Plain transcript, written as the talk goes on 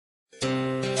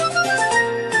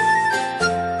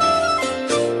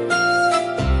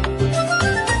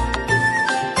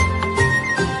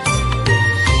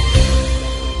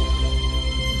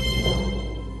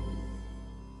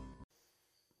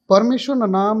પરમેશ્વરના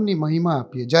નામની મહિમા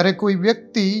આપીએ. જ્યારે કોઈ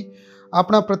વ્યક્તિ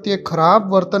આપણા પ્રત્યે ખરાબ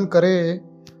વર્તન કરે,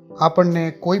 આપણને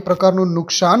કોઈ પ્રકારનું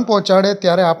નુકસાન પહોંચાડે,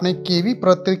 ત્યારે આપણે કેવી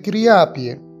પ્રતિક્રિયા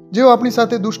આપીએ? જેઓ આપણી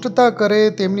સાથે દુષ્ટતા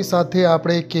કરે તેમની સાથે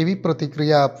આપણે કેવી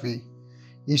પ્રતિક્રિયા આપવી?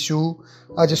 ઈસુ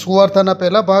આજે સુવાર્તાના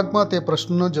પહેલા ભાગમાં તે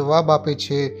પ્રશ્નનો જવાબ આપે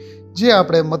છે, જે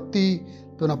આપણે મત્તી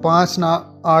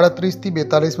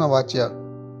 5:38-42 વાંચ્યા.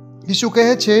 ઈસુ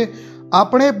કહે છે,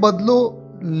 આપણે બદલો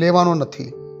લેવાનો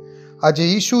નથી. આજે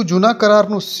ઈસુ જૂના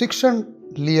કરારનું શિક્ષણ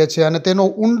લે છે અને તેનો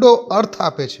ઊંડો અર્થ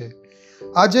આપે છે.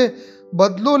 આજે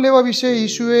બદલો લેવા વિશે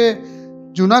ઈસુએ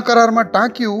જૂના કરારમાં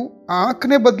ટાંક્યું,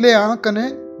 આંખને બદલે આંખ અને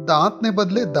દાંતને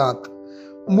બદલે દાંત.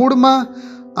 મૂળમાં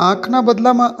આંખના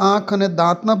બદલામાં આંખ અને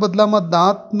દાંતના બદલામાં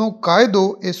દાંતનો કાયદો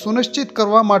એ સુનિશ્ચિત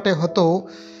કરવા માટે હતો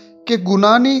કે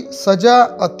ગુનાની સજા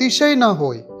અતિશય ન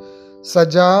હોય,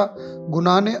 સજા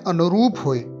ગુનાને અનુરૂપ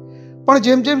હોય. પણ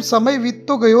જેમ જેમ સમય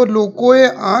વીતતો ગયો, લોકોએ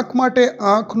આંખ માટે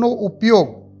આંખનો ઉપયોગ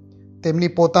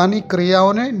તેમની પોતાની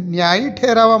ક્રિયાઓને ન્યાયી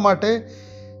ઠેરવવા માટે,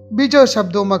 બીજા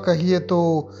શબ્દોમાં કહીએ તો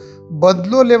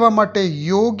બદલો લેવા માટે,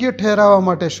 યોગ્ય ઠેરવવા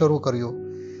માટે શરૂ કર્યો.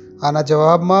 આના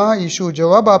જવાબમાં ઈસુ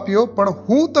જવાબ આપ્યો, પણ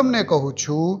હું તમને કહું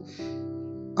છું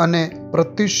અને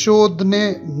પ્રતિશોધને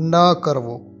ન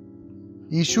કરવો.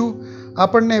 ઈસુ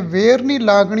આપણને વેરની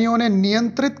લાગણીઓને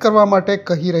નિયંત્રિત કરવા માટે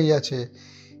કહી રહ્યા છે.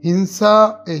 હિંસા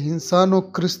એ હિંસાનો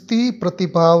ખ્રિસ્તી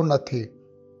પ્રતિભાવ નથી.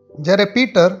 જ્યારે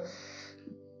પીટર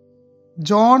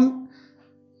જોન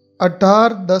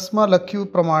 18:10 લખ્યું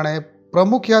પ્રમાણે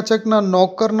પ્રમુખ યાચકના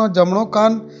નોકરનો જમણો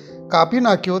કાન કાપી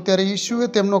નાખ્યો, ત્યારે ઈસુએ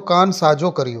તેમનો કાન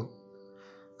સાજો કર્યો.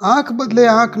 આંખ બદલે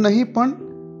આંખ નહીં, પણ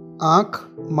આંખ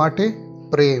માટે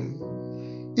પ્રેમ.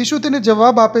 ઈસુ તેને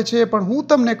જવાબ આપે છે, પણ હું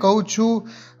તમને કહું છું,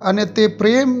 અને તે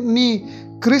પ્રેમની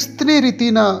ખ્રિસ્તની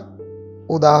રીતિના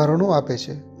ઉદાહરણો આપે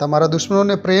છે. તમારા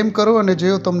દુશ્મનોને પ્રેમ કરો અને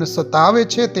જેઓ તમને સતાવે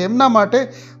છે તેમના માટે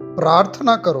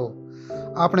પ્રાર્થના કરો.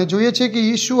 આપણે જોઈએ છીએ કે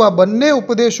ઈસુ આ બંને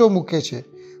ઉપદેશો મૂકે છે.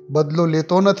 બદલો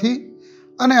લેતો નથી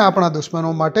અને આપણા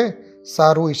દુશ્મનો માટે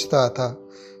સારું ઈચ્છતા હતા.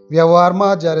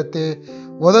 વ્યવહારમાં જ્યારે તે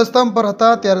વધસ્તંભ પર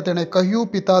હતા ત્યારે તેણે કહ્યું,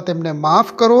 પિતા, તેમને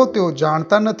માફ કરો, તેઓ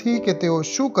જાણતા નથી કે તેઓ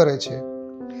શું કરે છે.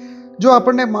 જો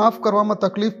આપણને માફ કરવામાં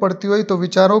તકલીફ પડતી હોય તો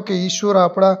વિચારો કે ઈશ્વર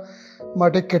આપણા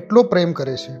માટે કેટલો પ્રેમ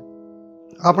કરે છે.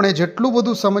 આપણે જેટલું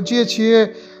બધું સમજીએ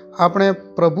છીએ, આપણે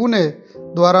પ્રભુને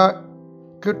દ્વારા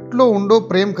કેટલો ઊંડો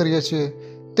પ્રેમ કરીએ છીએ,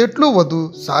 તેટલું વધુ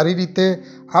સારી રીતે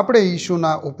આપણે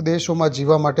ઈશુના ઉપદેશોમાં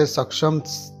જીવવા માટે સક્ષમ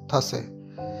થશે.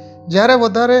 જ્યારે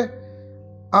વધારે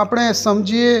આપણે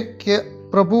સમજીએ કે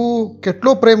પ્રભુ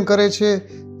કેટલો પ્રેમ કરે છે,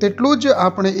 તેટલું જ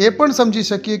આપણે એ પણ સમજી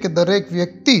શકીએ કે દરેક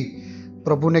વ્યક્તિ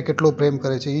પ્રભુને કેટલો પ્રેમ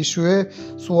કરે છે. ઈશુએ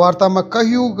સુવાર્તામાં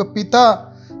કહ્યું કે પિતા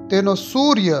તેનો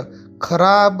સૂર્ય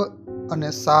ખરાબ અને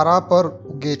સારા પર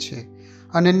ઉગે છે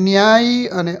અને ન્યાયી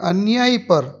અને અન્યાયી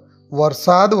પર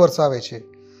વરસાદ વરસાવે છે.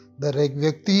 દરેક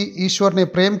વ્યક્તિ ઈશ્વરને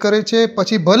પ્રેમ કરે છે,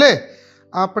 પછી ભલે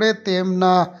આપણે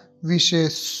તેમના વિશે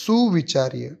શું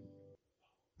વિચારીએ.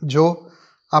 જો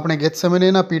આપણે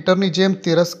ગેથસેમનેના પીટરની જેમ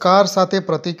તિરસ્કાર સાથે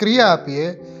પ્રતિક્રિયા આપીએ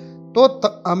તો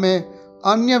અમે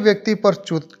અન્ય વ્યક્તિ પર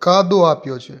ચુકાદો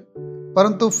આપ્યો છે,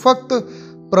 પરંતુ ફક્ત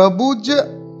પ્રભુ જ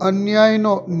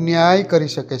અન્યાયનો ન્યાય કરી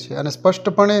શકે છે. અને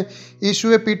સ્પષ્ટપણે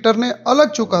ઈસુએ પીટરને અલગ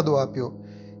ચુકાદો આપ્યો.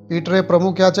 પીટરે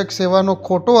પ્રમુખ યાચક સેવાનો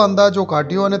ખોટો અંદાજો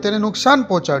કાઢ્યો અને તેને નુકસાન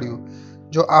પહોંચાડ્યું.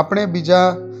 જો આપણે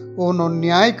બીજાઓનો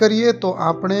ન્યાય કરીએ તો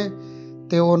આપણે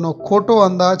તેઓનો ખોટો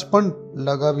અંદાજ પણ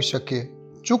લગાવી શકીએ.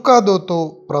 ચુકાદો તો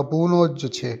પ્રભુનો જ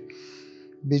છે.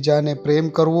 બીજાને પ્રેમ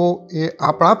કરવો એ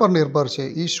આપણા પર નિર્ભર છે.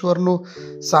 ઈશ્વરનું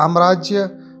સામ્રાજ્ય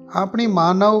આપણી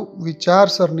માનવ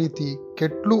વિચારસરણીથી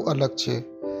કેટલું અલગ છે.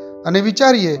 અને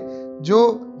વિચારીએ, જો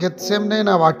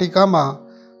ગેથસેમનેના વાટિકામાં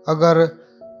અગર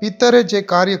પિતરે જે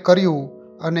કાર્ય કર્યું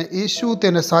અને ઈસુ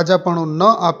તેને સાજાપણું ન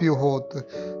આપ્યું હોત,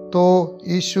 તો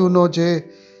ઈસુનો જે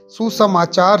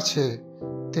સુસમાચાર છે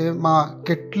તેમાં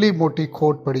કેટલી મોટી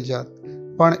ખોટ પડી જાત.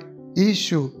 પણ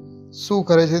ઈસુ શું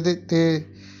કરે છે, તે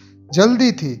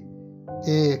જલ્દીથી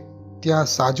એ ત્યાં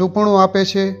સાજોપણું આપે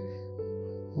છે,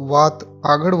 વાત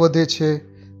આગળ વધે છે,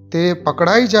 તે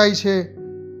પકડાઈ જાય છે,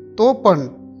 તો પણ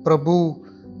પ્રભુ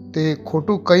તે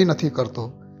ખોટું કંઈ નથી કરતો.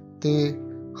 તે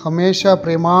હંમેશા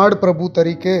પ્રેમાળ પ્રભુ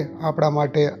તરીકે આપણા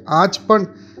માટે આજ પણ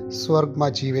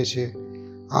સ્વર્ગમાં જીવે છે.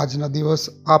 આજનો દિવસ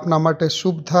આપના માટે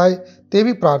શુભ થાય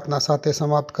તેવી પ્રાર્થના સાથે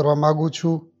સમાપ્ત કરવા માગું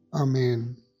છું. આમેન.